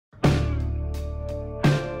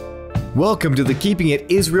Welcome to the Keeping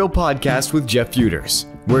It Israel podcast with Jeff Feuders,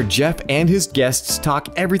 where Jeff and his guests talk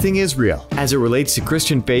everything Israel as it relates to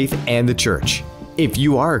Christian faith and the church. If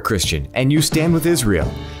you are a Christian and you stand with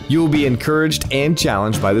Israel, you will be encouraged and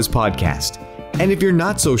challenged by this podcast. And if you're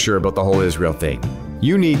not so sure about the whole Israel thing,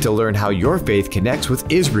 you need to learn how your faith connects with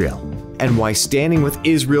Israel and why standing with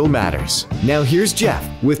Israel matters. Now here's Jeff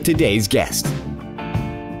with today's guest.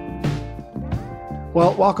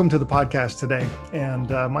 Well, welcome to the podcast today. And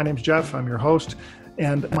my name's Jeff. I'm your host.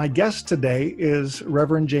 And my guest today is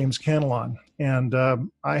Reverend James Cantelon. And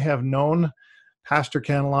I have known Pastor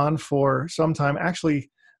Cantelon for some time. Actually,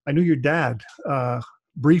 I knew your dad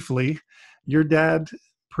briefly. Your dad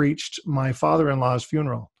preached my father-in-law's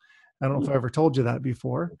funeral. I don't know if I ever told you that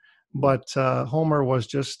before, but Homer was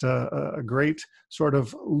just a great sort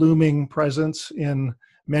of looming presence in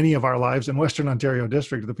many of our lives in Western Ontario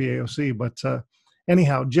District of the PAOC. But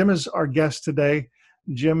anyhow, Jim is our guest today.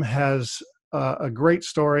 Jim has a great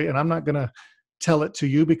story, and I'm not going to tell it to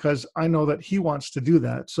you because I know that he wants to do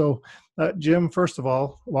that. So, Jim, first of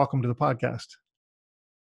all, welcome to the podcast.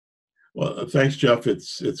 Well, thanks, Jeff.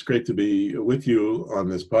 It's great to be with you on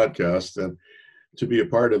this podcast and to be a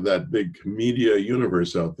part of that big media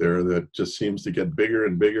universe out there that just seems to get bigger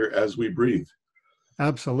and bigger as we breathe.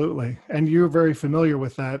 Absolutely. And you're very familiar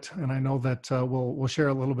with that. And I know that we'll share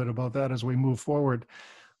a little bit about that as we move forward.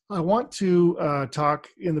 I want to talk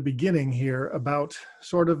in the beginning here about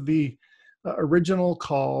sort of the original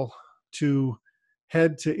call to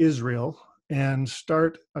head to Israel and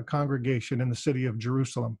start a congregation in the city of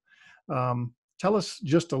Jerusalem. Tell us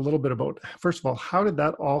just a little bit about, first of all, how did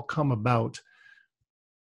that all come about?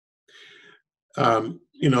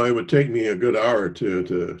 It would take me a good hour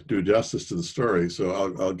to do justice to the story,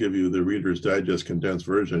 so I'll give you the Reader's Digest condensed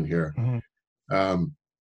version here. Mm-hmm.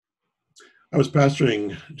 I was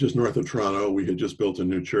pastoring just north of Toronto. We had just built a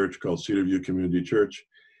new church called Cedar View Community Church,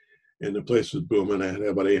 and the place was booming. I had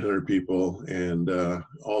about 800 people, and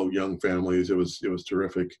all young families. It was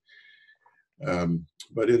terrific.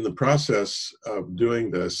 But in the process of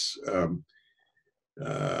doing this,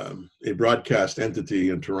 a broadcast entity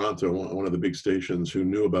in Toronto, one of the big stations who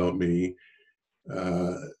knew about me,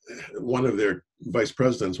 one of their vice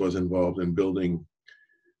presidents was involved in building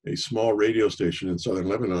a small radio station in southern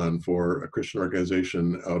Lebanon for a Christian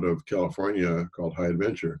organization out of California called High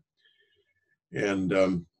Adventure. And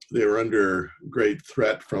they were under great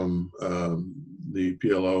threat from the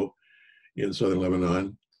PLO in southern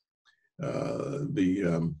Lebanon.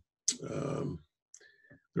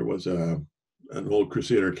 There was an old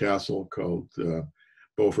Crusader castle called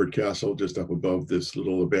Beaufort Castle just up above this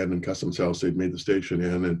little abandoned customs house they'd made the station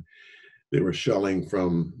in, and they were shelling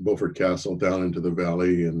from Beaufort Castle down into the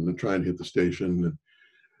valley and trying to hit the station.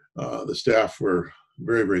 And the staff were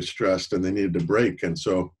very, very stressed and they needed a break, and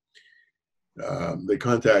so they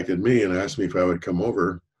contacted me and asked me if I would come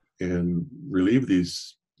over and relieve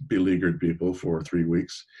these beleaguered people for 3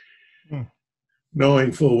 weeks.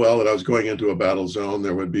 Knowing full well that I was going into a battle zone,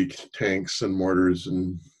 there would be tanks and mortars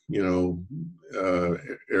and,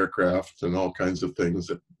 aircraft and all kinds of things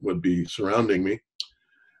that would be surrounding me.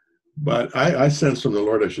 But I sensed from the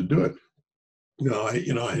Lord I should do it.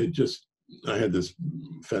 I had this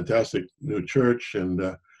fantastic new church and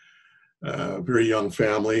a very young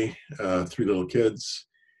family, 3 little kids.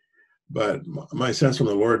 But my sense from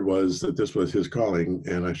the Lord was that this was His calling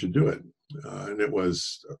and I should do it. And it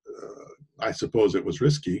was, I suppose it was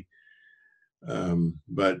risky,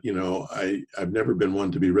 but I've never been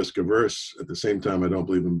one to be risk averse. At the same time, I don't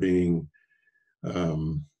believe in being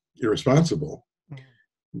irresponsible,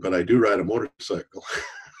 but I do ride a motorcycle.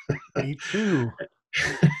 Me too.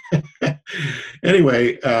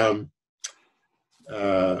 Anyway,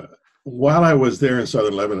 while I was there in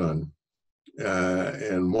southern Lebanon,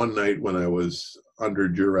 and one night when I was under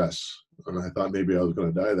duress, and I thought maybe I was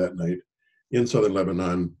going to die that night, in southern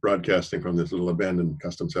Lebanon, broadcasting from this little abandoned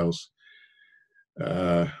customs house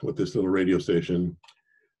with this little radio station,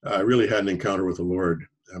 I really had an encounter with the Lord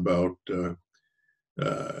about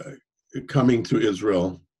coming to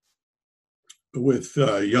Israel with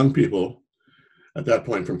young people at that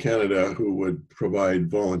point from Canada who would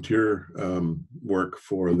provide volunteer work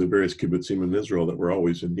for the various kibbutzim in Israel that were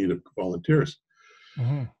always in need of volunteers.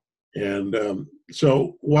 Mm-hmm. And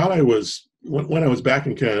so while when I was back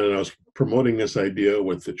in Canada, I was promoting this idea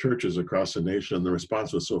with the churches across the nation. The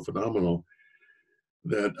response was so phenomenal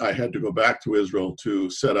that I had to go back to Israel to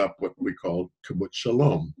set up what we call kibbutz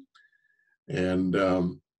shalom. And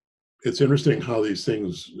it's interesting how these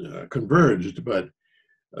things converged, but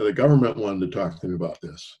the government wanted to talk to me about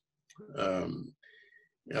this.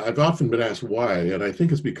 I've often been asked why, and I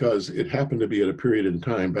think it's because it happened to be at a period in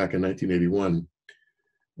time back in 1981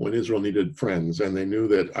 when Israel needed friends, and they knew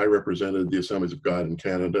that I represented the Assemblies of God in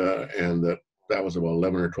Canada, and that was about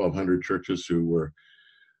 11 or 1,200 churches who were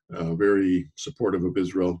very supportive of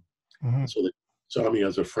Israel. Mm-hmm. So they saw me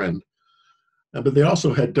as a friend. But they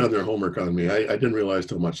also had done their homework on me. I didn't realize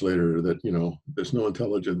till much later that, there's no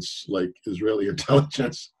intelligence like Israeli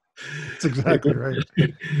intelligence. That's exactly right.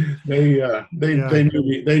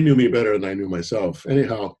 They knew me better than I knew myself.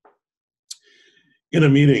 Anyhow, in a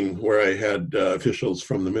meeting where I had officials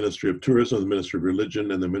from the Ministry of Tourism, the Ministry of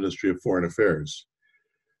Religion, and the Ministry of Foreign Affairs,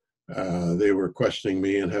 they were questioning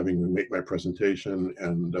me and having me make my presentation.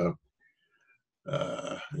 And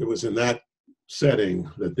it was in that setting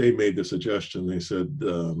that they made the suggestion. They said,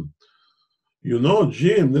 Jim,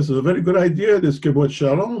 this is a very good idea, this kibbutz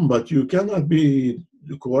shalom, but you cannot be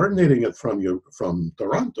coordinating it from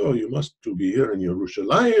Toronto. You must to be here in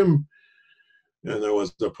Yerushalayim. And there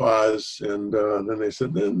was a pause, and then they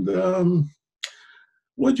said,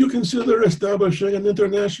 would you consider establishing an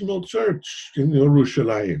international church in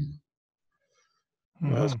Yerushalayim?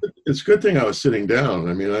 Mm-hmm. Well, it's a good thing I was sitting down.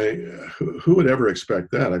 I mean, who would ever expect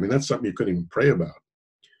that? I mean, that's something you couldn't even pray about.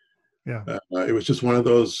 Yeah. It was just one of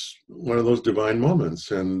those divine moments,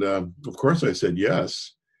 and of course I said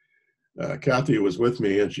yes. Kathy was with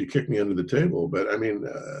me, and she kicked me under the table. But I mean,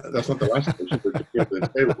 that's not the last time she kicked me under the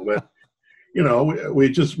table. But we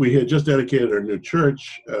had just dedicated our new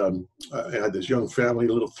church. I had this young family,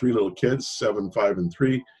 three little kids, 7, 5, and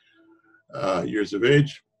 3 years of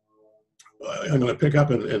age. I'm going to pick up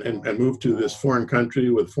and move to this foreign country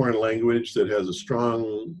with foreign language that has a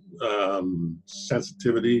strong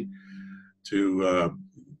sensitivity to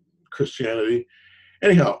Christianity.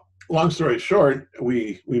 Anyhow, long story short,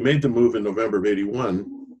 we made the move in November of '81,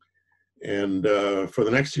 and for the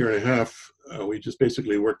next year and a half, we just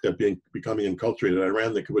basically worked at becoming enculturated. I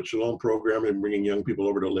ran the Kibbutz Shalom program and bringing young people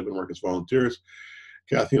over to live and work as volunteers.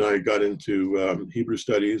 Kathy and I got into Hebrew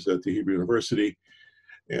studies at the Hebrew University.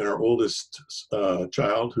 And our oldest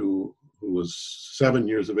child, who was 7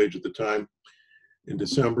 years of age at the time, in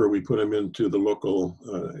December, we put him into the local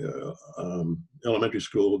elementary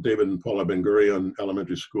school, David and Paula Ben Gurion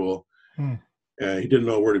Elementary School. He didn't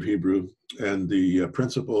know a word of Hebrew. And the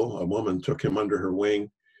principal, a woman, took him under her wing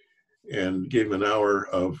and gave him an hour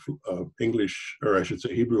of English, or I should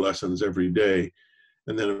say Hebrew lessons every day.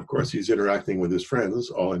 And then, of course, he's interacting with his friends,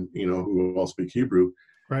 who all speak Hebrew.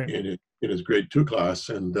 Right. In his grade 2 class,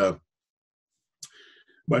 and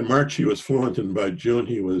by March he was fluent, and by June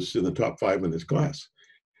he was in the top 5 in his class.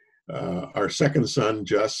 Our second son,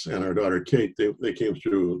 Jess, and our daughter, Kate, they came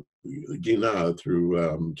through Gina,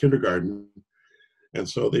 through kindergarten, and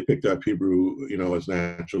so they picked up Hebrew, as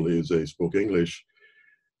naturally as they spoke English.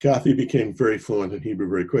 Kathy became very fluent in Hebrew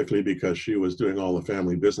very quickly because she was doing all the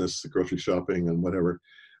family business, the grocery shopping and whatever,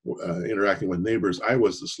 interacting with neighbors. I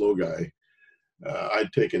was the slow guy.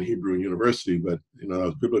 I'd taken Hebrew in university, but I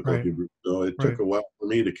was biblical Right. Hebrew, so it took a while for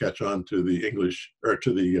me to catch on to the English, or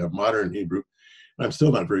to the modern Hebrew. I'm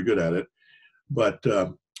still not very good at it, but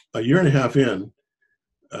a year and a half in,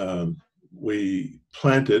 we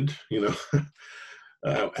planted.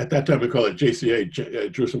 At that time we call it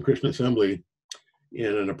JCA, Jerusalem Christian Assembly,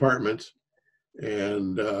 in an apartment,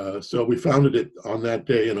 and so we founded it on that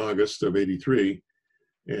day in August of '83.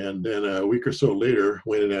 And then a week or so later,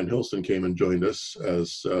 Wayne and Ann Hilston came and joined us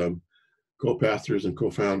as co-pastors and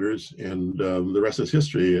co-founders, and the rest is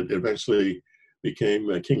history. It eventually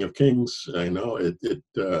became King of Kings. I know it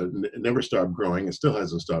never stopped growing. It still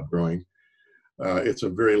hasn't stopped growing. It's a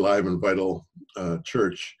very live and vital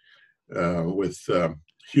church with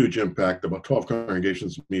huge impact. About 12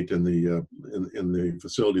 congregations meet in the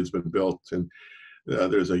facility that's been built, and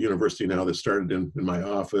there's a university now that started in my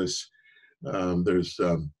office. There's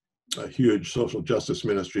a huge social justice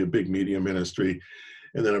ministry, a big media ministry,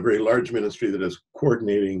 and then a very large ministry that is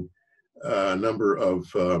coordinating a number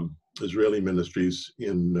of Israeli ministries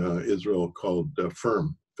in Israel called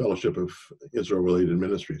FIRM, Fellowship of Israel-Related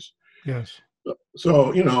Ministries. Yes. So,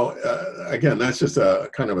 again, that's just a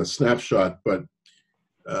kind of a snapshot, but,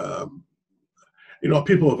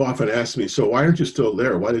 people have often asked me, so why aren't you still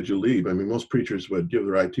there? Why did you leave? I mean, most preachers would give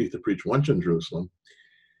their eye teeth to preach once in Jerusalem.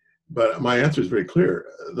 But my answer is very clear.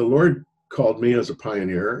 The Lord called me as a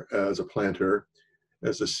pioneer, as a planter,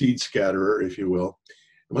 as a seed scatterer, if you will.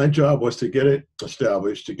 My job was to get it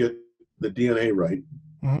established, to get the DNA right,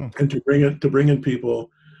 and to bring in people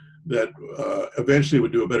that eventually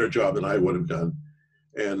would do a better job than I would have done.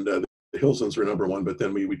 And the Hilsons were number one, but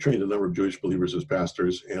then we trained a number of Jewish believers as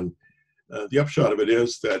pastors, and the upshot of it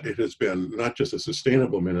is that it has been not just a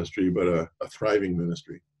sustainable ministry, but a thriving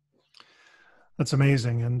ministry. That's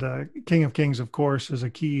amazing. And King of Kings, of course, is a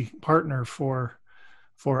key partner for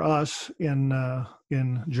us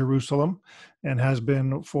in Jerusalem, and has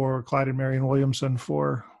been for Clyde and Marion Williamson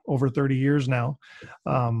for over 30 years now.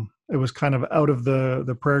 It was kind of out of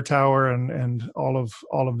the prayer tower and all of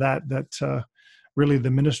that really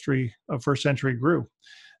the ministry of First Century grew,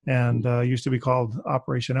 and used to be called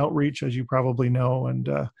Operation Outreach, as you probably know. And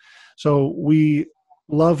so we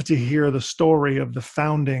love to hear the story of the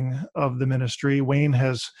founding of the ministry. Wayne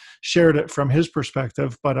has shared it from his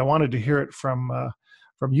perspective, but I wanted to hear it from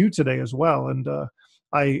you today as well. And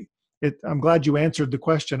I'm glad you answered the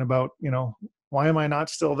question about, why am I not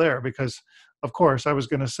still there? Because of course I was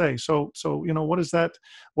going to say, so, what is that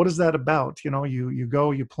about? You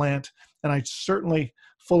go, you plant, and I certainly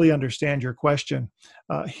fully understand your question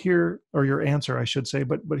here, or your answer, I should say,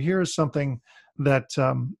 but here is something that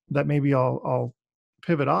maybe I'll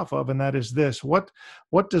pivot off of, and that is this: what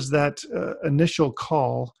does that initial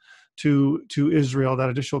call to Israel, that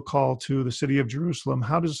initial call to the city of Jerusalem,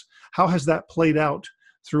 how has that played out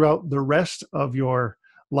throughout the rest of your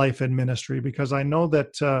life and ministry? Because I know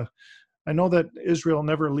that Israel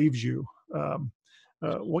never leaves you.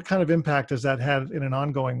 What kind of impact has that had in an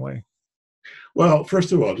ongoing way? Well,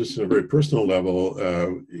 first of all, just on a very personal level,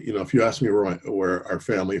 if you ask me where our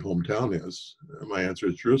family hometown is, my answer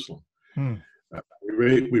is Jerusalem.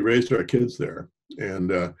 We raised our kids there,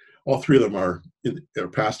 and all three of them are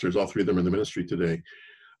pastors. All three of them are in the ministry today,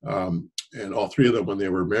 and all three of them, when they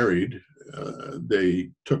were married, they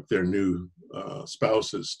took their new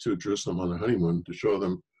spouses to Jerusalem on their honeymoon to show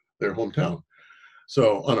them their hometown.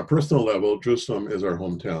 So, on a personal level, Jerusalem is our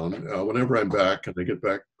hometown. Whenever I'm back, and I get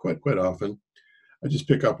back quite often, I just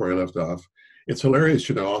pick up where I left off. It's hilarious,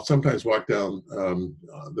 I'll sometimes walk down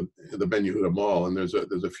the Ben Yehuda Mall, and there's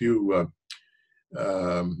a few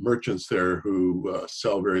merchants there who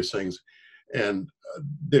sell various things, and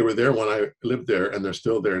they were there when I lived there, and they're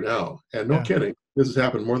still there now. And no kidding, this has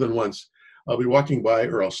happened more than once. I'll be walking by,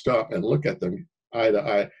 or I'll stop and look at them eye to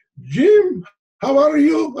eye. Jim, how are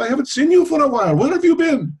you? I haven't seen you for a while. Where have you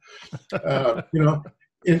been?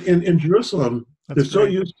 In Jerusalem, they're so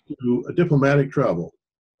used to a diplomatic travel,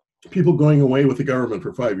 people going away with the government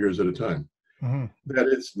for 5 years at a time. That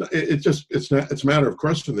it's a matter of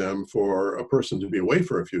course for them for a person to be away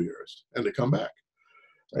for a few years and to come back.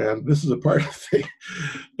 And this is a part of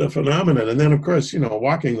the phenomenon. And then, of course,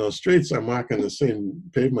 walking those streets, I'm walking the same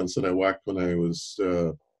pavements that I walked when I was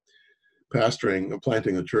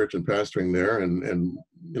planting a church and pastoring there, and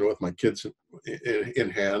with my kids in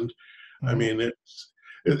hand. I mean,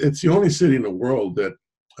 it's the only city in the world that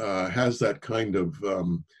has that kind of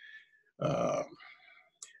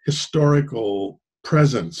historical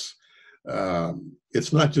presence.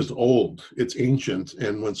 It's not just old, it's ancient.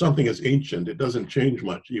 And when something is ancient, it doesn't change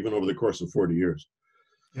much, even over the course of 40 years.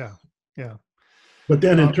 Yeah. But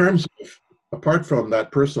then in terms of, apart from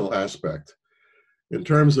that personal aspect, in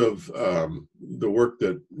terms of the work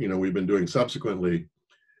that, we've been doing subsequently,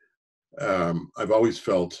 I've always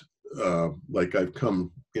felt like I've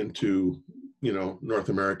come into, North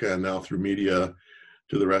America, and now through media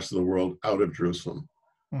to the rest of the world, out of Jerusalem.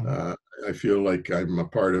 I feel like I'm a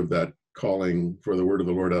part of that calling for the word of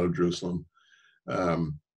the Lord out of Jerusalem.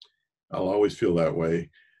 I'll always feel that way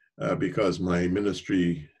because my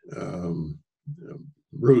ministry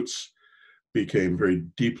roots became very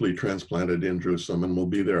deeply transplanted in Jerusalem and will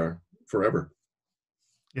be there forever.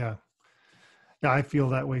 Yeah, I feel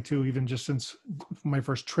that way too. Even just since my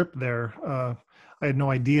first trip there, I had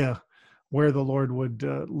no idea where the Lord would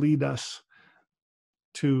lead us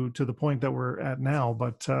to the point that we're at now.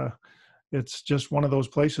 But it's just one of those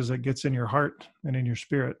places that gets in your heart and in your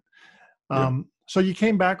spirit. So you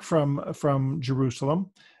came back from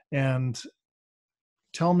Jerusalem, and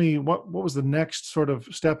tell me what was the next sort of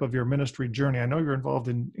step of your ministry journey? I know you're involved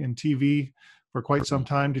in TV for quite some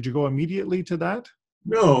time. Did you go immediately to that?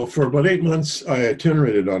 No, for about 8 months, I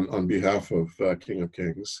itinerated on behalf of King of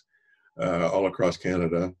Kings all across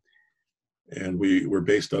Canada. And we were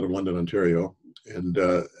based out of London, Ontario. And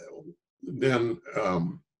then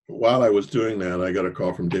while I was doing that, I got a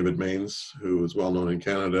call from David Maines, who is well known in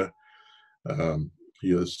Canada. He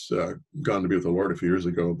has gone to be with the Lord a few years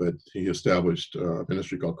ago, but he established a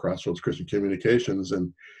ministry called Crossroads Christian Communications,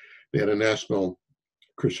 and they had a national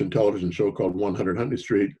Christian television show called 100 Huntley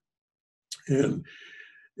Street, and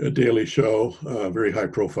a daily show, very high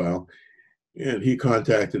profile. And he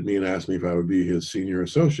contacted me and asked me if I would be his senior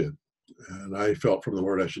associate. And I felt from the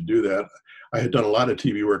Lord I should do that. I had done a lot of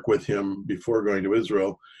TV work with him before going to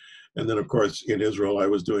Israel, And then, of course, in Israel, I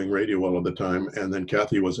was doing radio all of the time. And then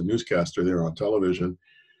Kathy was a newscaster there on television.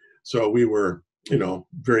 So we were,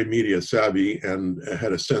 very media savvy and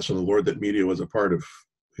had a sense from the Lord that media was a part of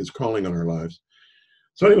his calling on our lives.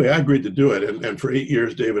 So anyway, I agreed to do it. And for 8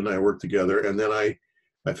 years, David and I worked together. And then I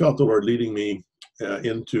felt the Lord leading me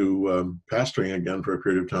into pastoring again for a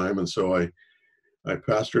period of time. And so I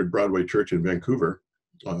pastored Broadway Church in Vancouver,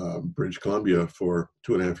 British Columbia, for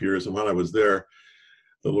 2.5 years. And while I was there,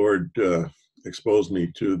 the Lord exposed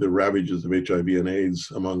me to the ravages of HIV and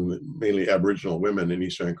AIDS among mainly Aboriginal women in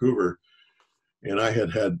East Vancouver. And I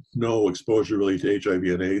had no exposure really to HIV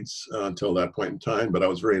and AIDS until that point in time, but I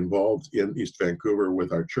was very involved in East Vancouver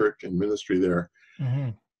with our church and ministry there. Mm-hmm.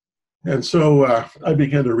 And so I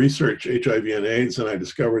began to research HIV and AIDS, and I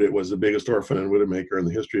discovered it was the biggest orphan and widowmaker in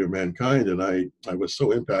the history of mankind. And I was so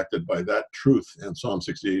impacted by that truth in Psalm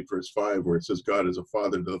 68, verse 5, where it says, God is a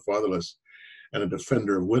father to the fatherless and a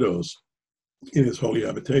defender of widows in his holy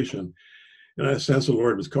habitation. And I sensed the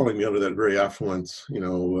Lord was calling me out of that very affluent,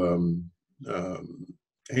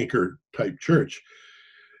 anchor type church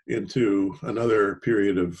into another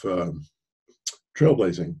period of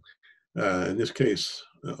trailblazing, in this case,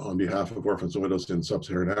 on behalf of Orphans and Widows in Sub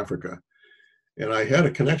Saharan Africa. And I had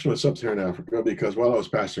a connection with Sub Saharan Africa because while I was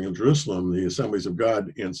pastoring in Jerusalem, the Assemblies of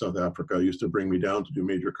God in South Africa used to bring me down to do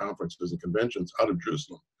major conferences and conventions out of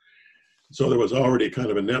Jerusalem. So there was already kind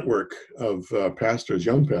of a network of pastors,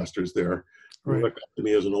 young pastors there, who looked up to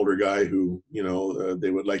me as an older guy who,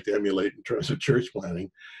 they would like to emulate in terms of church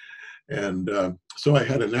planning. And so I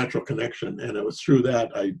had a natural connection. And it was through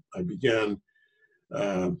that I began,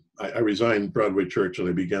 I resigned Broadway Church and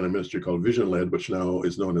I began a ministry called Visionled, which now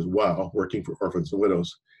is known as WOW, Working for Orphans and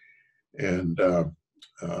Widows. And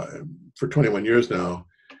for 21 years now,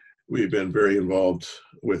 we've been very involved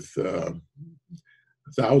with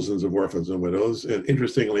thousands of orphans and widows. And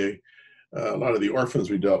interestingly, a lot of the orphans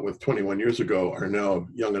we dealt with 21 years ago are now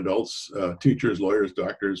young adults, teachers, lawyers,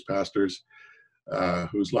 doctors, pastors,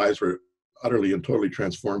 whose lives were utterly and totally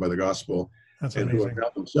transformed by the gospel. That's and amazing. Who are now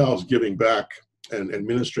themselves giving back and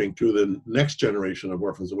ministering to the next generation of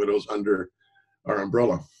orphans and widows under our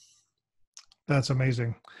umbrella. That's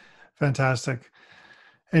amazing. Fantastic.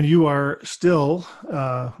 And you are still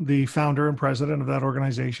the founder and president of that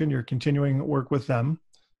organization. You're continuing work with them.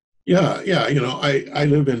 Yeah. I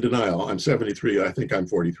live in denial. I'm 73. I think I'm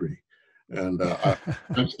 43, and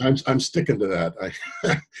I'm sticking to that.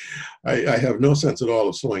 I have no sense at all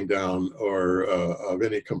of slowing down or of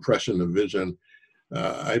any compression of vision.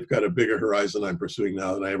 I've got a bigger horizon I'm pursuing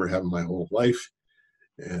now than I ever have in my whole life,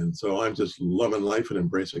 and so I'm just loving life and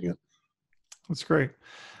embracing it. That's great.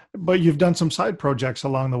 But you've done some side projects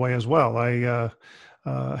along the way as well. I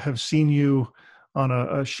have seen you on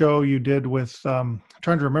a show you did with, I'm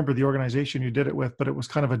trying to remember the organization you did it with, but it was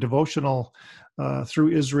kind of a devotional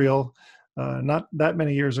through Israel not that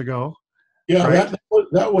many years ago. Yeah, right?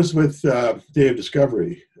 that was with Day of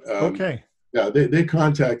Discovery. Okay. Yeah, they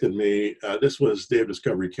contacted me. This was Day of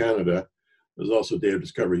Discovery Canada. It was also Day of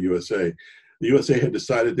Discovery USA. The USA had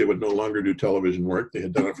decided they would no longer do television work. They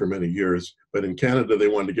had done it for many years. But in Canada, they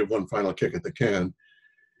wanted to give one final kick at the can.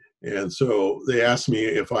 And so they asked me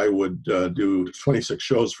if I would do 26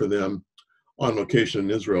 shows for them on location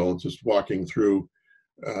in Israel, just walking through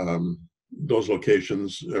those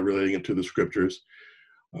locations, relating it to the scriptures.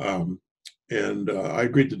 And I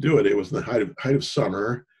agreed to do it. It was in the height of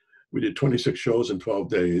summer. We did 26 shows in 12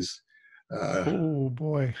 days. Oh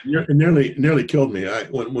boy! It nearly killed me.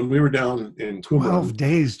 When we were down in Qumran, 12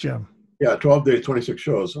 days, Jim. Yeah, 12 days, 26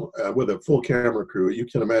 shows with a full camera crew. You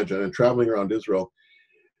can imagine, and traveling around Israel.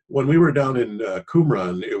 When we were down in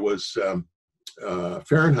Qumran, it was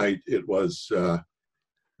Fahrenheit. It was what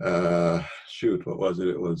was it?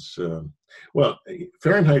 It was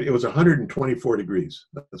Fahrenheit. It was 124 degrees.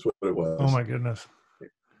 That's what it was. Oh my goodness!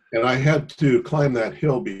 And I had to climb that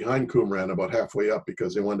hill behind Qumran about halfway up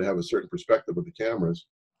because they wanted to have a certain perspective with the cameras.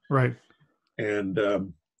 Right. And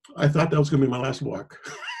I thought that was going to be my last walk.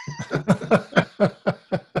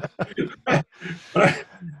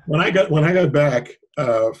 When I got back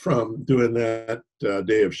from doing that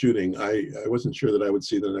day of shooting, I wasn't sure that I would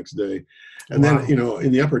see the next day. And Wow. then,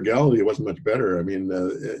 in the Upper Galilee, it wasn't much better. I mean,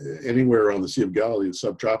 anywhere around the Sea of Galilee is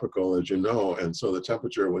subtropical, as you know, and so the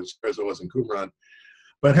temperature was as it was in Qumran.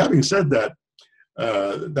 But having said that,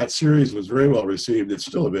 that series was very well received. It's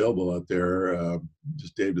still available out there,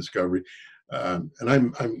 just Day of Discovery, and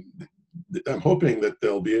I'm hoping that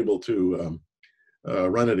they'll be able to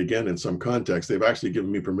run it again in some context. They've actually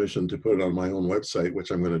given me permission to put it on my own website,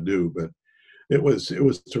 which I'm going to do. But it was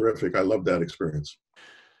terrific. I loved that experience.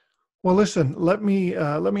 Well, listen, let me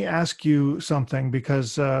ask you something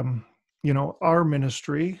because our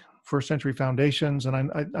ministry, First Century Foundations,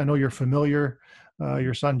 and I know you're familiar.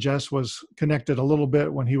 Your son Jess was connected a little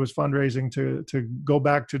bit when he was fundraising to go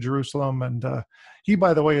back to Jerusalem, and he,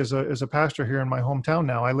 by the way, is a pastor here in my hometown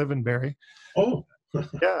now. I live in Barrie. Oh, Yeah,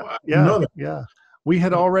 I didn't yeah, know that. yeah. We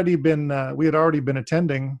had already been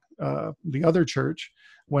attending the other church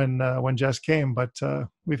when Jess came, but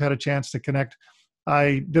we've had a chance to connect.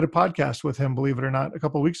 I did a podcast with him, believe it or not, a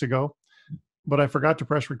couple of weeks ago, but I forgot to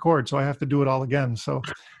press record, so I have to do it all again. So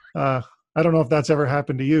I don't know if that's ever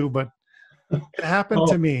happened to you, but it happened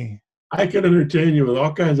Oh, to me. I can entertain you with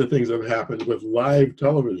all kinds of things that have happened with live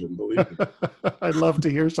television, believe me. I'd love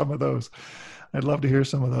to hear some of those. I'd love to hear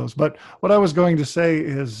some of those. But what I was going to say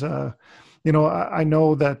is, I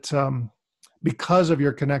know that because of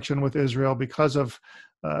your connection with Israel, because of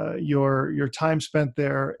your time spent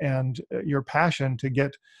there, and your passion to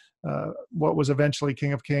get what was eventually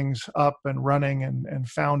King of Kings up and running and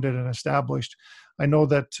founded and established, I know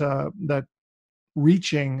that that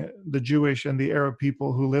reaching the Jewish and the Arab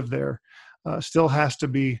people who live there still has to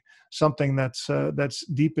be something that's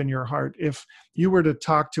deep in your heart. If you were to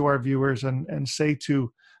talk to our viewers and say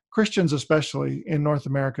to Christians, especially in North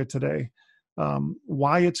America today,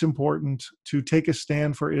 why it's important to take a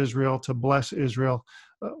stand for Israel, to bless Israel,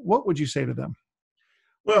 what would you say to them?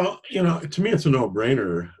 Well, to me, it's a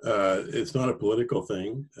no-brainer. It's not a political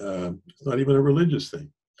thing. It's not even a religious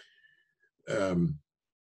thing. Um,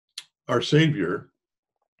 our Savior,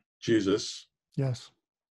 Jesus, Yes.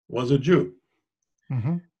 was a Jew.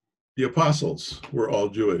 Mm-hmm. The apostles were all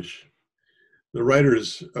Jewish. The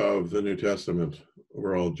writers of the New Testament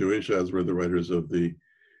were all Jewish, as were the writers of the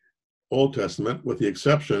Old Testament, with the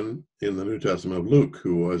exception in the New Testament of Luke,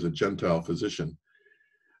 who was a Gentile physician.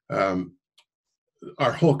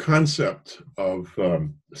 Our whole concept of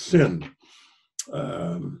sin,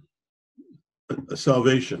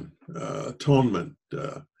 salvation, atonement,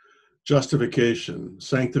 justification,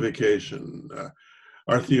 sanctification,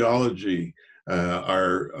 our theology,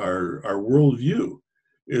 our worldview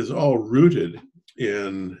is all rooted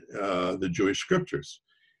in the Jewish scriptures.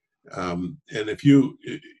 And if you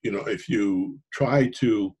try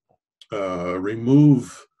to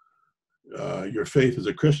remove your faith as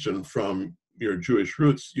a Christian from your Jewish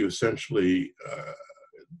roots, you essentially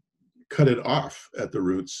cut it off at the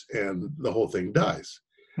roots, and the whole thing dies.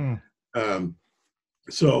 Hmm.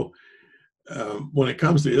 So when it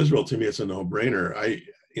comes to Israel, to me, it's a no-brainer.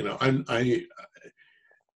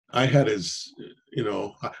 I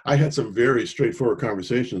had some very straightforward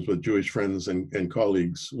conversations with Jewish friends and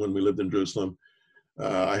colleagues when we lived in Jerusalem.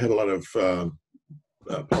 I had a lot of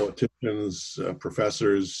politicians,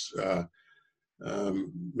 professors,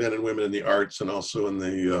 men and women in the arts, and also in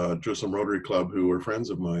the Jerusalem Rotary Club, who were friends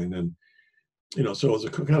of mine. And so it was a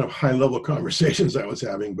kind of high-level conversations I was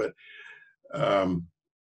having, but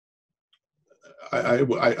I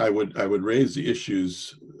would raise the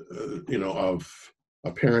issues, of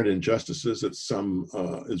apparent injustices that some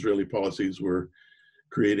Israeli policies were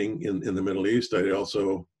creating in the Middle East. I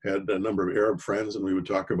also had a number of Arab friends, and we would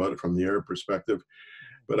talk about it from the Arab perspective.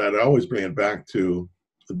 But I'd always bring it back to,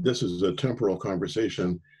 this is a temporal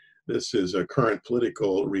conversation. This is a current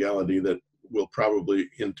political reality that will probably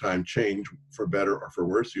in time change for better or for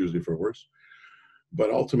worse, usually for worse. But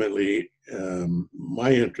ultimately,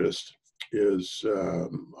 my interest is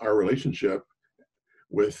our relationship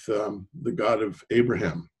with the God of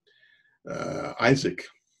Abraham, Isaac,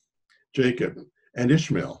 Jacob, and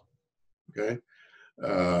Ishmael. Okay,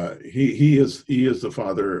 he is the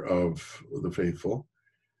father of the faithful,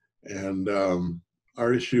 and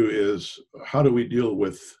our issue is, how do we deal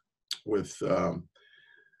with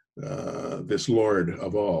this Lord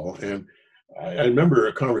of all? And I remember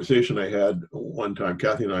a conversation I had one time,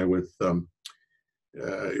 Kathy and I, with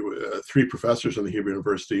 3 professors from the Hebrew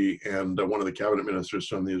University and one of the cabinet ministers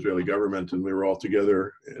from the Israeli government, and we were all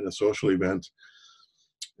together in a social event.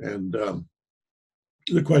 And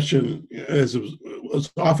the question was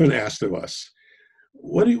often asked of us: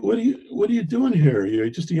 What are you doing here? You're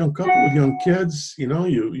just a young couple with young kids.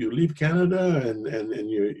 You leave Canada, and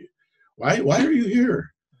you, why are you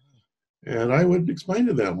here? And I would explain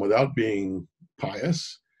to them, without being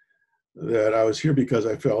pious, that I was here because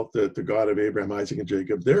I felt that the God of Abraham, Isaac, and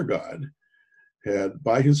Jacob, their God, had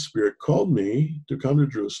by his Spirit called me to come to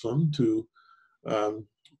Jerusalem to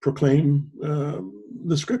proclaim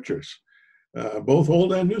the scriptures, both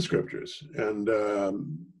Old and New scriptures. And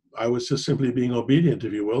I was just simply being obedient,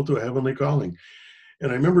 if you will, to a heavenly calling.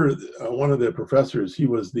 And I remember one of the professors, he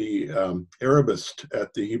was the Arabist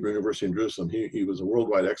at the Hebrew University in Jerusalem. He was a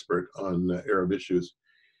worldwide expert on Arab issues.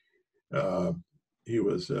 Uh, he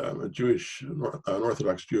was a Jewish, an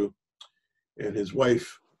Orthodox Jew, and his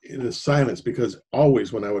wife, in his silence, because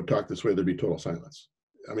always when I would talk this way, there'd be total silence.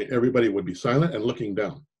 I mean, everybody would be silent and looking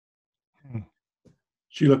down.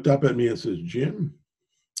 She looked up at me and says, "Jim,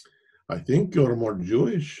 I think you're more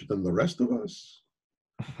Jewish than the rest of us."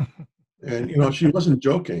 And, she wasn't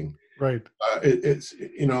joking. Right. It's,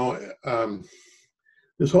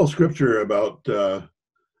 this whole scripture about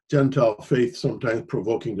Gentile faith sometimes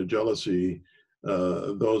provoking to jealousy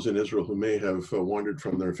those in Israel who may have wandered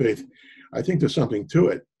from their faith. I think there's something to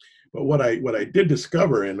it. But what I did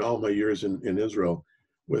discover in all my years in Israel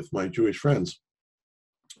with my Jewish friends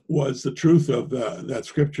was the truth of that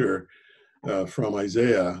scripture from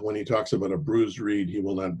Isaiah when he talks about a bruised reed he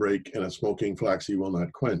will not break and a smoking flax he will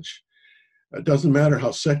not quench. It doesn't matter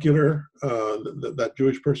how secular that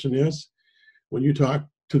Jewish person is. When you talk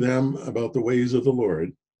to them about the ways of the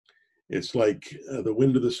Lord, it's like the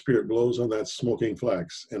wind of the Spirit blows on that smoking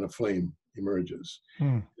flax and a flame emerges.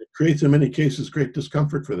 It creates, in many cases, great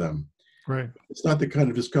discomfort for them. Right. It's not the kind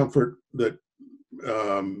of discomfort that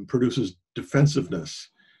produces defensiveness.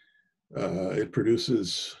 It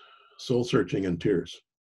produces soul searching and tears.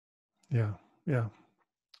 Yeah.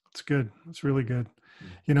 It's good. It's really good.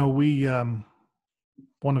 We,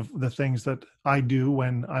 one of the things that I do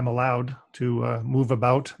when I'm allowed to move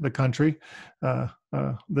about the country,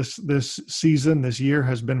 this season, this year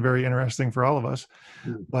has been very interesting for all of us.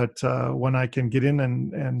 But when I can get in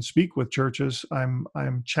and speak with churches,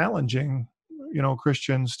 I'm challenging,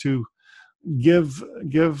 Christians to give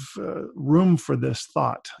room for this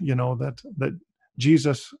thought, that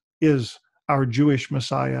Jesus is our Jewish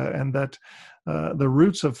Messiah, and that the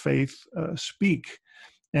roots of faith speak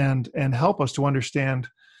and help us to understand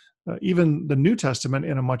even the New Testament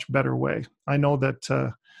in a much better way. I know that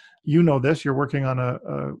this. You're working on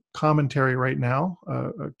a commentary right now,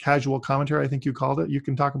 a casual commentary, I think you called it. You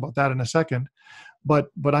can talk about that in a second. But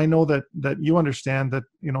I know that you understand that,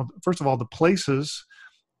 first of all, the places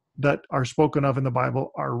that are spoken of in the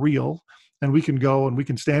Bible are real, and we can go and we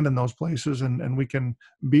can stand in those places and we can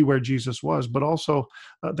be where Jesus was. But also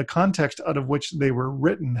the context out of which they were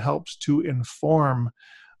written helps to inform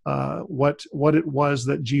what it was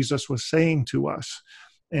that Jesus was saying to us.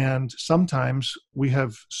 And sometimes we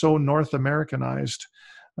have so North Americanized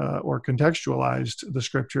or contextualized the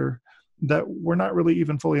scripture that we're not really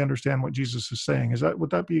even fully understand what Jesus is saying. Would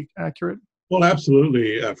that be accurate? Well,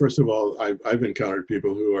 absolutely. First of all, I've encountered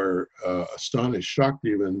people who are astonished, shocked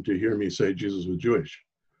even, to hear me say Jesus was Jewish.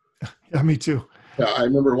 Yeah, me too. Yeah, I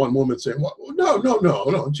remember one woman saying, well,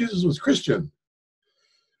 no, Jesus was Christian.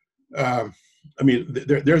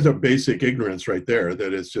 There's a basic ignorance right there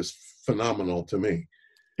that is just phenomenal to me.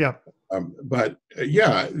 Yeah. The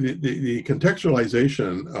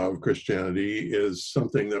contextualization of Christianity is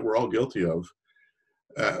something that we're all guilty of.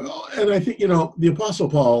 And I think, the Apostle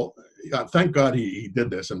Paul, thank God he did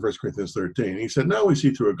this in 1 Corinthians 13. He said, now we see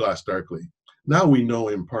through a glass darkly. Now we know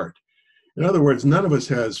in part. In other words, none of us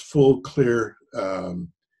has full, clear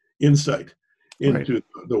insight into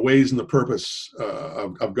the ways and the purpose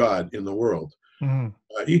of God in the world. Mm-hmm.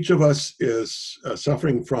 Each of us is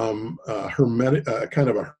suffering from kind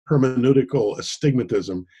of a hermeneutical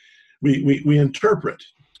astigmatism. We interpret,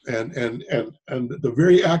 and the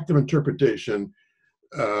very act of interpretation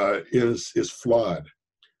is flawed.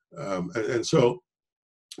 And so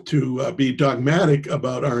to be dogmatic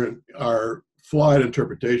about our flawed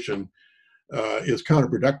interpretation is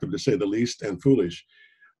counterproductive, to say the least, and foolish.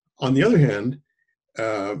 On the other hand,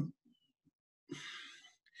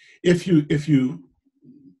 if you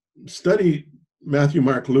study Matthew,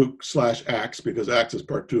 Mark, Luke / Acts, because Acts is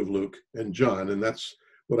part 2 of Luke, and John, and that's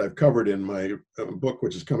what I've covered in my book,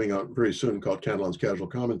 which is coming out very soon, called Cantelon's Casual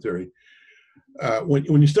Commentary. When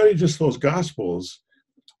you study just those Gospels,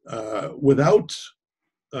 without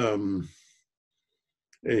a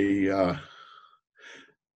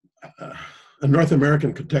North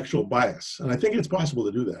American contextual bias, and I think it's possible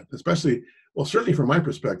to do that, especially, well, certainly from my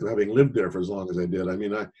perspective, having lived there for as long as I did. I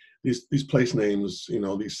mean, these place names,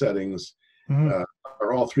 these settings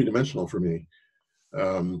are all three-dimensional for me.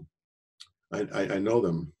 I know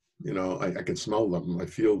them, I can smell them, I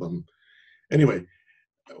feel them. Anyway,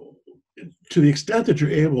 to the extent that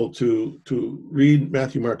you're able to read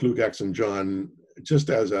Matthew, Mark, Luke, Acts, and John just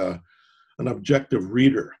as an objective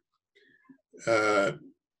reader,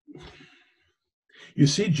 you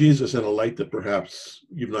see Jesus in a light that perhaps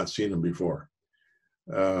you've not seen him before.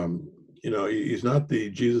 He's not the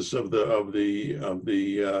Jesus of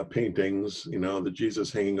the paintings, the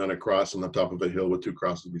Jesus hanging on a cross on the top of a hill with 2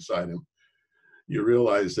 crosses beside him. You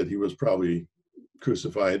realize that he was probably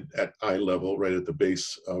crucified at eye level, right at the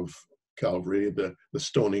base of Calvary, the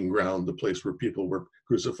stoning ground, the place where people were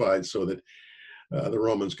crucified so that the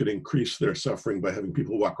Romans could increase their suffering by having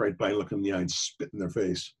people walk right by, look in the eye, and spit in their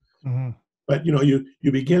face. Mm-hmm. But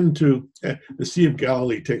you begin to the Sea of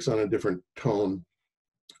Galilee takes on a different tone.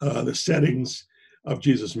 The settings of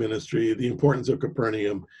Jesus' ministry, the importance of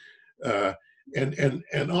Capernaum,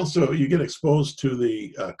 and also you get exposed to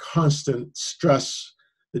the constant stress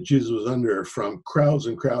that Jesus was under from crowds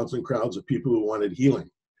and crowds and crowds of people who wanted healing.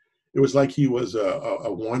 It was like he was a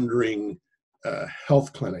wandering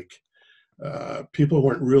health clinic. People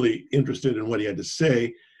weren't really interested in what he had to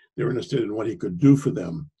say; they were interested in what he could do for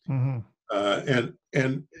them. Mm-hmm.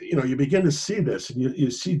 And you begin to see this, and you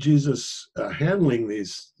see Jesus handling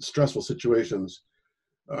these stressful situations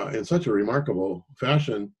in such a remarkable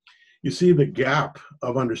fashion. You see the gap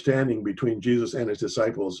of understanding between Jesus and his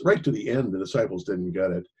disciples. Right to the end, the disciples didn't get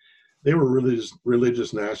it. They were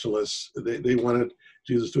religious nationalists. They wanted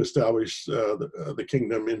Jesus to establish the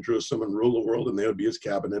kingdom in Jerusalem and rule the world, and they would be his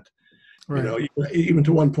cabinet. Right. Even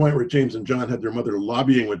to one point where James and John had their mother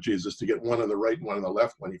lobbying with Jesus to get one on the right and one on the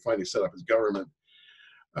left when he finally set up his government.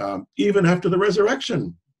 Even after the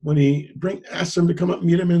resurrection, when he asked them to come up and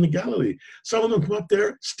meet him in the Galilee, some of them come up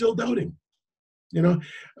there still doubting.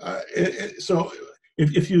 So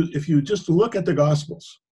if you just look at the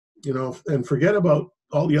Gospels, and forget about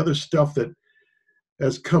all the other stuff that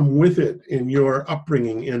has come with it in your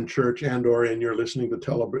upbringing in church and or in your listening to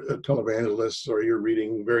televangelists or you're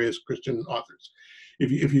reading various Christian authors.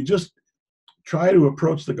 If you just try to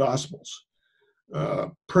approach the Gospels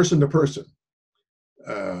person to person,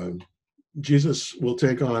 Jesus will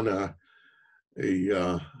take on a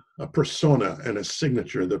persona and a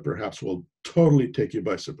signature that perhaps will totally take you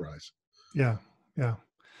by surprise. Yeah,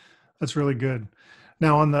 that's really good.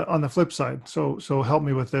 Now on the flip side, so help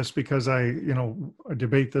me with this, because I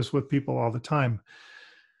debate this with people all the time.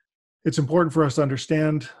 It's important for us to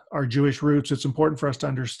understand our Jewish roots. It's important for us to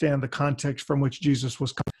understand the context from which Jesus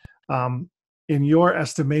was coming. In your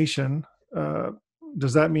estimation,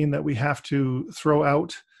 does that mean that we have to throw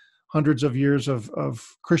out hundreds of years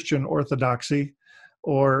of Christian orthodoxy,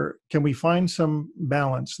 or can we find some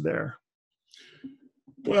balance there?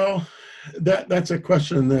 Well, that's a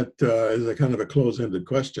question that is a kind of a close-ended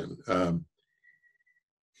question.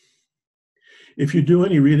 If you do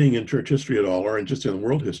any reading in church history at all, or just in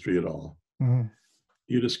world history at all, mm-hmm.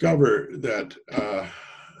 you discover that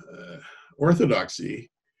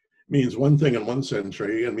orthodoxy means one thing in one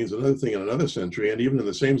century and means another thing in another century, and even in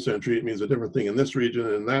the same century, it means a different thing in this region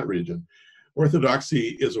and in that region.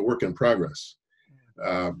 Orthodoxy is a work in progress.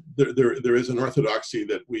 There is an orthodoxy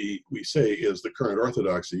that we say is the current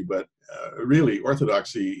orthodoxy, but really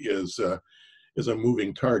orthodoxy is a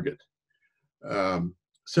moving target.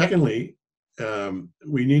 Secondly,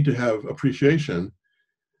 we need to have appreciation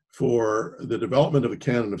for the development of the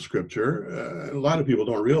canon of Scripture. A lot of people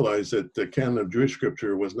don't realize that the canon of Jewish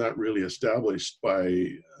Scripture was not really established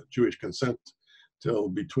by Jewish consent till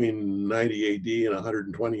between 90 AD and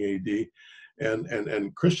 120 AD.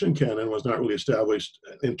 And Christian canon was not really established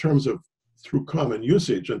in terms of through common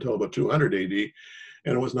usage until about 200 AD,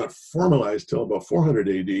 and it was not formalized till about 400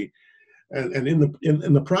 AD. And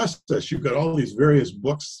in the process, you've got all these various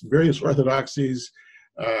books, various orthodoxies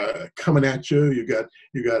coming at you. You got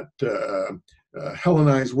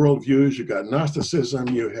Hellenized worldviews. You got Gnosticism.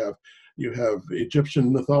 You have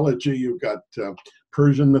Egyptian mythology. You've got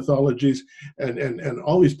Persian mythologies, and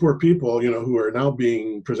all these poor people, who are now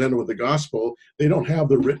being presented with the gospel, they don't have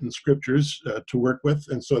the written scriptures to work with,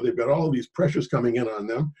 and so they've got all of these pressures coming in on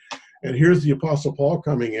them. And here's the Apostle Paul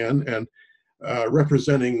coming in and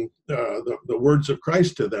representing the words of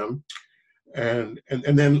Christ to them, and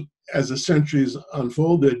then as the centuries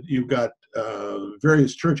unfolded, you've got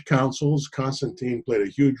various church councils. Constantine played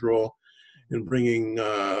a huge role in bringing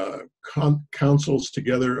councils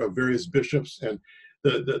together of various bishops, and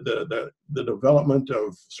the development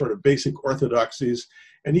of sort of basic orthodoxies.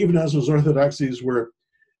 And even as those orthodoxies were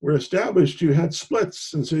established, you had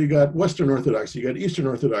splits. And so you got Western Orthodoxy, you got Eastern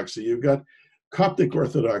Orthodoxy, you've got Coptic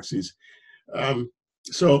orthodoxies.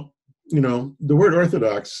 So, the word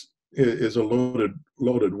orthodox is a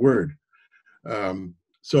loaded word.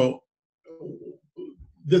 So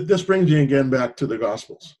this brings you again back to the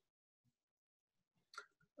Gospels.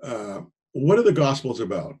 What are the Gospels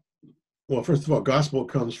about? Well, first of all, gospel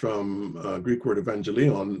comes from Greek word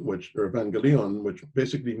evangelion, which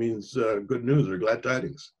basically means good news or glad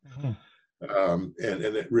tidings. Mm-hmm.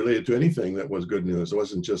 And it related to anything that was good news. It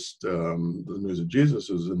wasn't just the news of Jesus.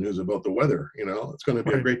 It was the news about the weather. It's going to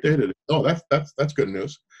be a great day today. Oh, that's good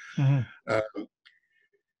news. Mm-hmm.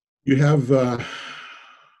 You have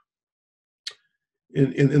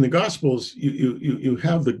in the Gospels, you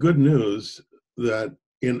have the good news that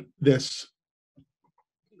in this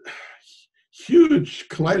huge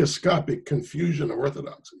kaleidoscopic confusion of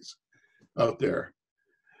orthodoxies out there,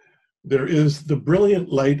 there is the brilliant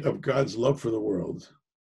light of God's love for the world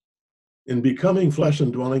in becoming flesh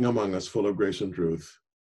and dwelling among us, full of grace and truth,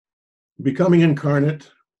 becoming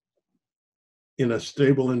incarnate in a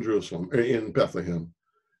stable in Jerusalem, in Bethlehem,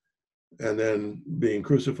 and then being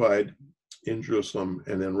crucified in Jerusalem,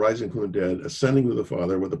 and then rising from the dead, ascending to the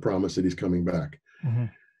Father with the promise that he's coming back. Mm-hmm.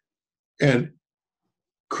 And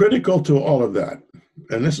critical to all of that,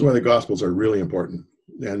 and this is why the Gospels are really important,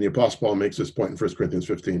 and the Apostle Paul makes this point in 1 Corinthians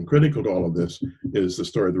 15, critical to all of this is the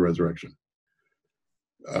story of the resurrection.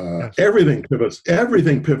 Yes. Everything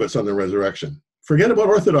pivots on the resurrection. Forget about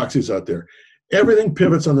orthodoxies out there. Everything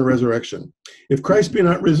pivots on the resurrection. If Christ be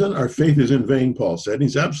not risen, our faith is in vain, Paul said.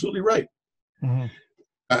 He's absolutely right. Mm-hmm.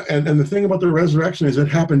 And the thing about the resurrection is it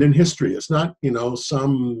happened in history. It's not,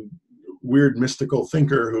 some weird mystical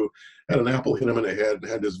thinker who had an apple hit him in the head and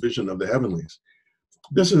had this vision of the heavenlies.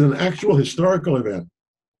 This is an actual historical event,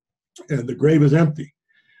 and the grave is empty.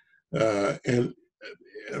 And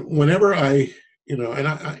whenever I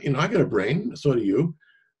got a brain, so do you.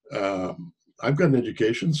 I've got an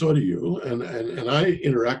education, so do you, and I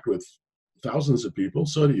interact with thousands of people,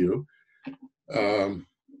 so do you.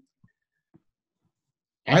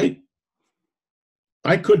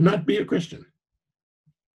 I could not be a Christian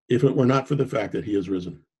if it were not for the fact that he is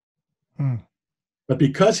risen. But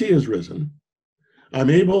because he is risen,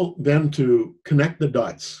 I'm able then to connect the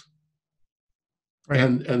dots. Right.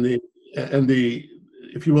 And the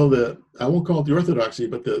if you will, I won't call it the orthodoxy,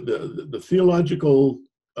 but the theological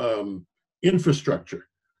infrastructure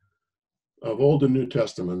of Old and New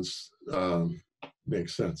Testaments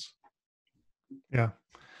makes sense. Yeah,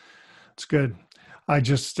 it's good. I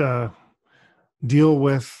just deal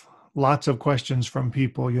with lots of questions from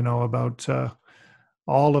people, about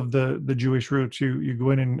all of the Jewish roots. You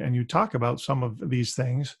go in and you talk about some of these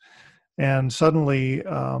things, and suddenly,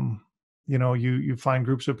 you find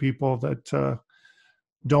groups of people that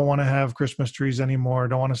don't want to have Christmas trees anymore,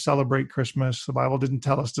 don't want to celebrate Christmas. The Bible didn't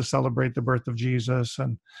tell us to celebrate the birth of Jesus,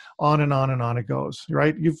 and on and on and on it goes,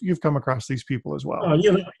 right? You've come across these people as well.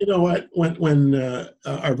 You know what? When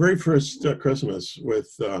our very first Christmas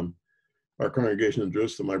with our congregation in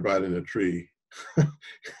Jerusalem, I brought in a tree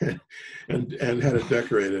and had it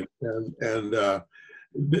decorated, and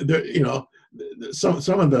some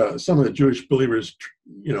of the Jewish believers,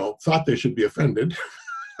 thought they should be offended.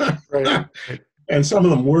 Right. And some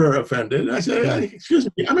of them were offended. I said, yeah. Excuse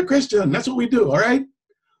me, I'm a Christian. That's what we do, all right?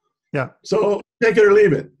 Yeah. So take it or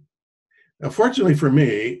leave it. Now, fortunately for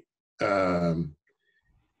me, and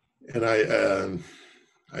I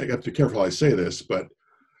got to be careful how I say this, but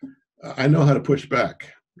I know how to push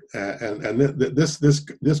back. And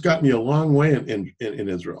this got me a long way in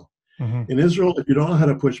Israel. Mm-hmm. In Israel, if you don't know how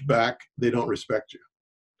to push back, they don't respect you.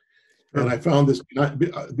 And I found this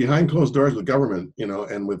behind closed doors with government,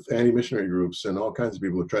 and with anti-missionary groups and all kinds of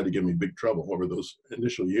people who tried to give me big trouble over those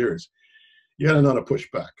initial years. You got to know how to push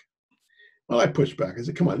back. Well, I pushed back. I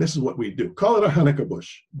said, come on, this is what we do. Call it a Hanukkah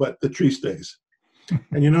bush, but the tree stays.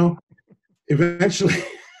 And, eventually,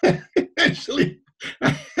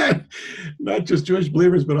 I had not just Jewish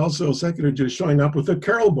believers, but also secular Jews showing up with the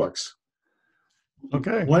carol books.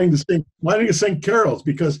 Okay. Wanting to sing carols,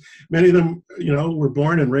 because many of them, were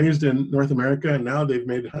born and raised in North America, and now they've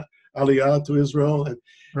made Aliyah to Israel. And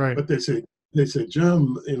right. But they say,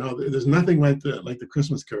 Jim, there's nothing like the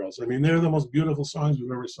Christmas carols. I mean, they're the most beautiful songs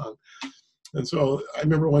we've ever sung. And so I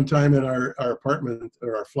remember one time in our apartment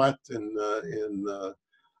or our flat in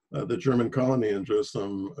the German colony in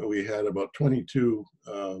Jerusalem, we had about 22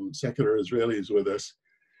 secular Israelis with us,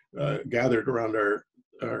 gathered around our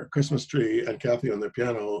Christmas tree, and Kathy on the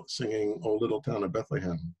piano singing "O Little Town of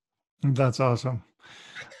Bethlehem." That's awesome.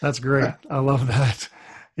 That's great. I love that.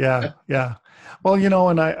 Yeah. Yeah. Well,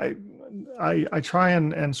 and I try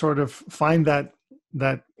and sort of find that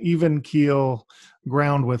even keel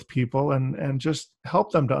ground with people and just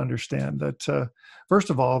help them to understand that,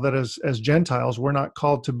 first of all, that as Gentiles, we're not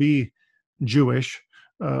called to be Jewish.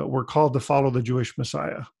 We're called to follow the Jewish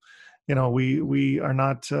Messiah. We are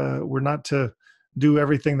not, we're not to do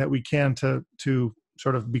everything that we can to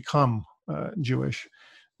sort of become Jewish,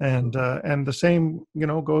 and the same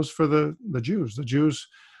goes for the Jews. The Jews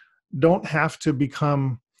don't have to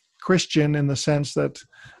become Christian in the sense that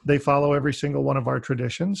they follow every single one of our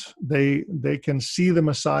traditions. They can see the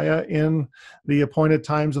Messiah in the appointed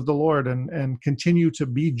times of the Lord and continue to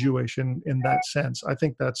be Jewish in that sense. I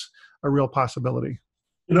think that's a real possibility.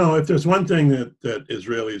 If there's one thing that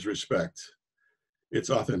Israelis respect, it's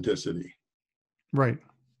authenticity. Right.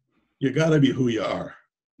 You got to be who you are.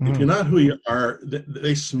 If you're not who you are,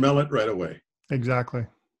 they smell it right away. Exactly.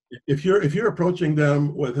 If you're approaching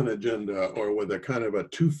them with an agenda or with a kind of a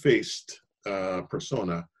two-faced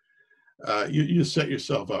persona, you set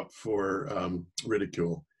yourself up for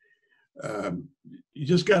ridicule. You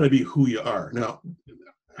just got to be who you are. Now,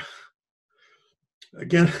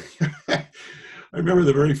 again, I remember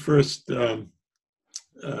the very first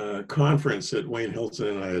conference that Wayne Hilton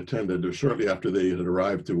and I attended shortly after they had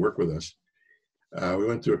arrived to work with us. We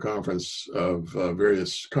went to a conference of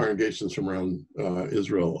various congregations from around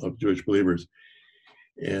Israel of Jewish believers,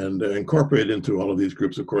 and incorporated into all of these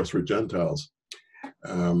groups, of course, were Gentiles.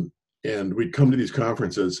 And we'd come to these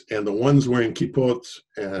conferences, and the ones wearing kippot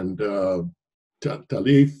and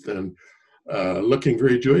talith and looking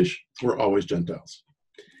very Jewish were always Gentiles.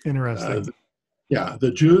 Interesting.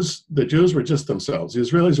 The Jews were just themselves. The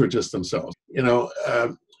Israelis were just themselves.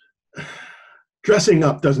 Dressing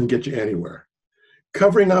up doesn't get you anywhere.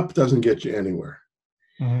 Covering up doesn't get you anywhere.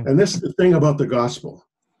 And this is the thing about the gospel.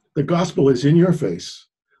 The gospel is in your face.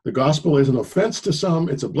 The gospel is an offense to some,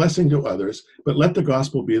 it's a blessing to others, but let the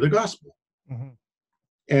gospel be the gospel.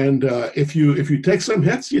 And if you take some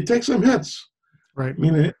hits, you take some hits. Right.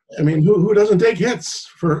 I mean, who doesn't take hits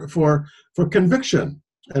for conviction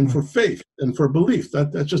and for faith and for belief?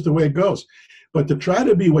 That's just the way it goes. But to try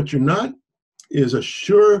to be what you're not is a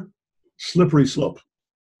sure slippery slope.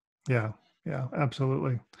 Yeah,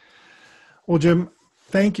 absolutely. Well, Jim,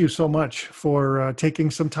 thank you so much for taking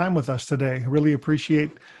some time with us today. Really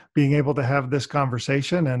appreciate being able to have this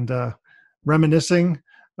conversation and reminiscing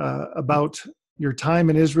about your time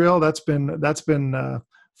in Israel. That's been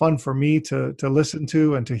fun for me to listen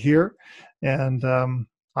to and to hear. And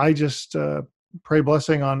I just pray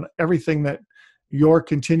blessing on everything that you're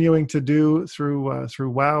continuing to do through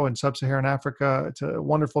WOW and Sub Saharan Africa. It's a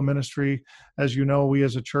wonderful ministry. As you know, we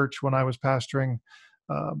as a church, when I was pastoring,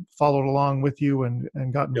 followed along with you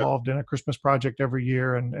and got involved in a Christmas project every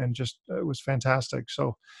year, and just it was fantastic.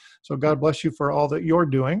 So God bless you for all that you're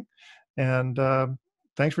doing, and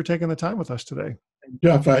thanks for taking the time with us today.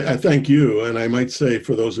 Jeff, I thank you, and I might say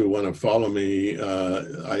for those who want to follow me,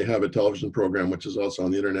 I have a television program which is also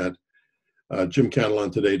on the internet.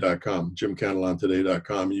 JimCantelonToday.com,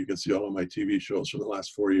 JimCantelonToday.com. You can see all of my TV shows from the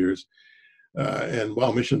last 4 years. And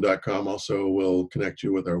WowMission.com also will connect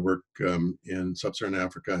you with our work in Sub Saharan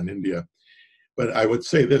Africa and India. But I would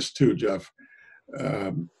say this too, Jeff.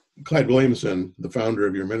 Clyde Williamson, the founder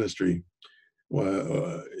of your ministry,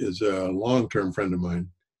 is a long-term friend of mine.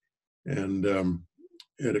 And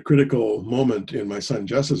at a critical moment in my son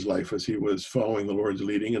Jess's life, as he was following the Lord's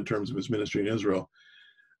leading in terms of his ministry in Israel,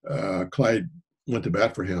 Clyde went to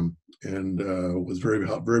bat for him and was very,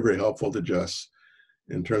 very, very helpful to Jess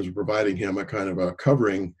in terms of providing him a kind of a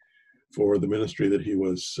covering for the ministry that he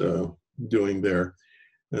was doing there.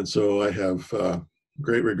 And so I have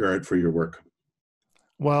great regard for your work.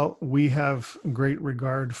 Well, we have great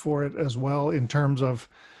regard for it as well in terms of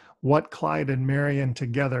what Clyde and Marion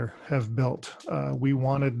together have built. We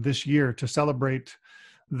wanted this year to celebrate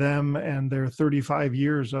them and their 35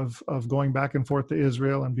 years of going back and forth to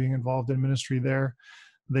Israel and being involved in ministry there.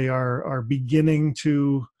 They are beginning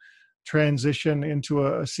to transition into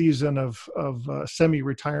a season of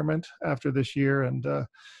semi-retirement after this year. And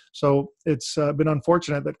so it's been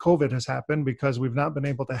unfortunate that COVID has happened, because we've not been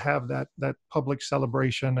able to have that public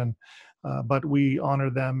celebration. And but we honor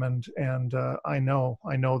them, and I know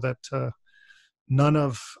that none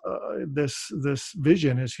of this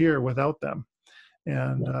vision is here without them.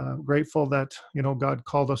 And grateful that God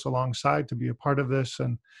called us alongside to be a part of this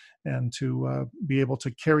and to be able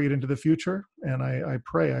to carry it into the future. And I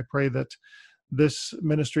pray that this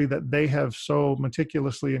ministry that they have so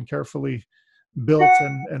meticulously and carefully built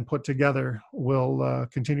and put together will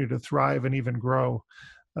continue to thrive and even grow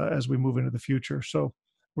as we move into the future. So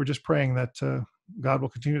we're just praying that God will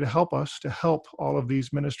continue to help us to help all of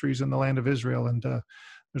these ministries in the land of Israel. And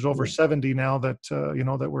there's over 70 now that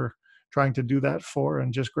that we're trying to do that for,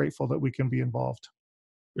 and just grateful that we can be involved.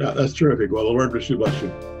 Yeah, that's terrific. Well, the Lord bless you.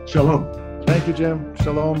 Shalom. Thank you, Jim.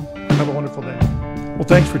 Shalom. Have a wonderful day. Well,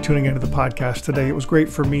 thanks for tuning into the podcast today. It was great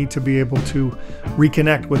for me to be able to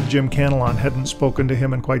reconnect with Jim Cantelon. Hadn't spoken to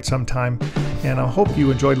him in quite some time, and I hope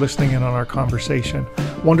you enjoyed listening in on our conversation.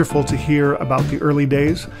 Wonderful to hear about the early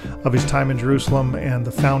days of his time in Jerusalem and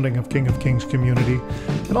the founding of King of Kings community,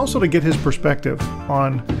 and also to get his perspective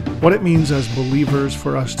on what it means as believers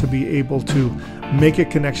for us to be able to make a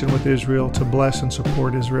connection with Israel, to bless and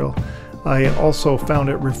support Israel. I also found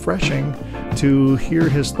it refreshing to hear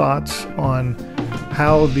his thoughts on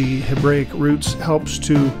how the Hebraic roots helps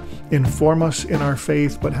to inform us in our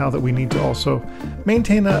faith, but how that we need to also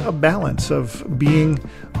maintain a balance of being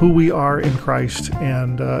who we are in Christ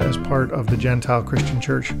and as part of the Gentile Christian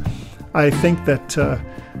church. I think that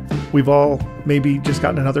we've all maybe just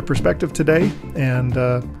gotten another perspective today, and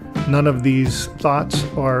none of these thoughts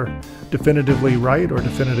are definitively right or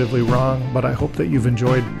definitively wrong, but I hope that you've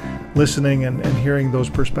enjoyed listening and hearing those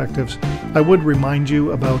perspectives. I would remind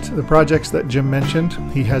you about the projects that Jim mentioned.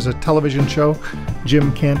 He has a television show,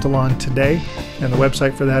 Jim Cantelon Today, and the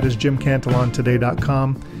website for that is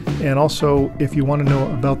jimcantelontoday.com. And also, if you want to know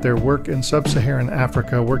about their work in Sub Saharan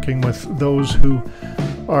Africa, working with those who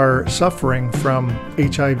are suffering from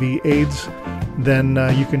HIV Aids, then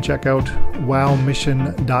you can check out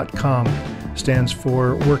wowmission.com. Stands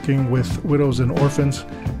for Working with Widows and Orphans,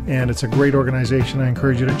 and it's a great organization. I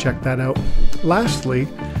encourage you to check that out. Lastly,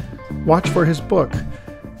 watch for his book,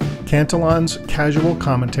 Cantelon's Casual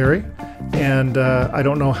Commentary, and I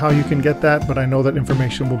don't know how you can get that, but I know that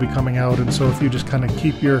information will be coming out, and so if you just kind of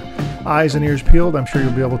keep your eyes and ears peeled, I'm sure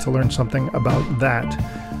you'll be able to learn something about that.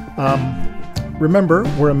 Remember,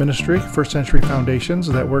 we're a ministry, First Century Foundations,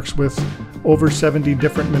 that works with over 70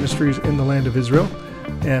 different ministries in the land of Israel.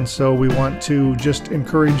 And so we want to just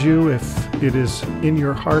encourage you, if it is in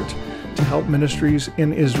your heart to help ministries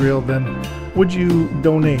in Israel, then would you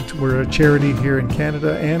donate? We're a charity here in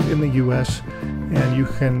Canada and in the U.S., and you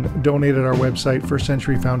can donate at our website,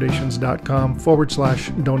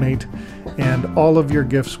 firstcenturyfoundations.com/donate, and all of your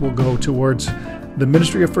gifts will go towards the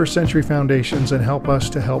ministry of First Century Foundations and help us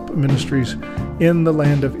to help ministries in the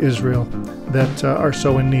land of Israel that are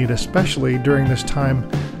so in need, especially during this time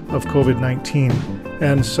of COVID-19.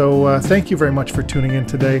 And so thank you very much for tuning in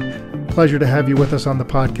today. Pleasure to have you with us on the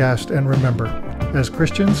podcast. And remember, as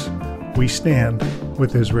Christians, we stand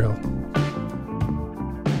with Israel.